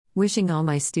Wishing all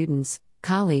my students,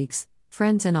 colleagues,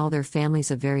 friends, and all their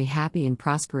families a very happy and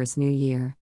prosperous new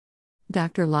year.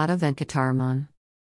 Dr. Lata Venkataraman.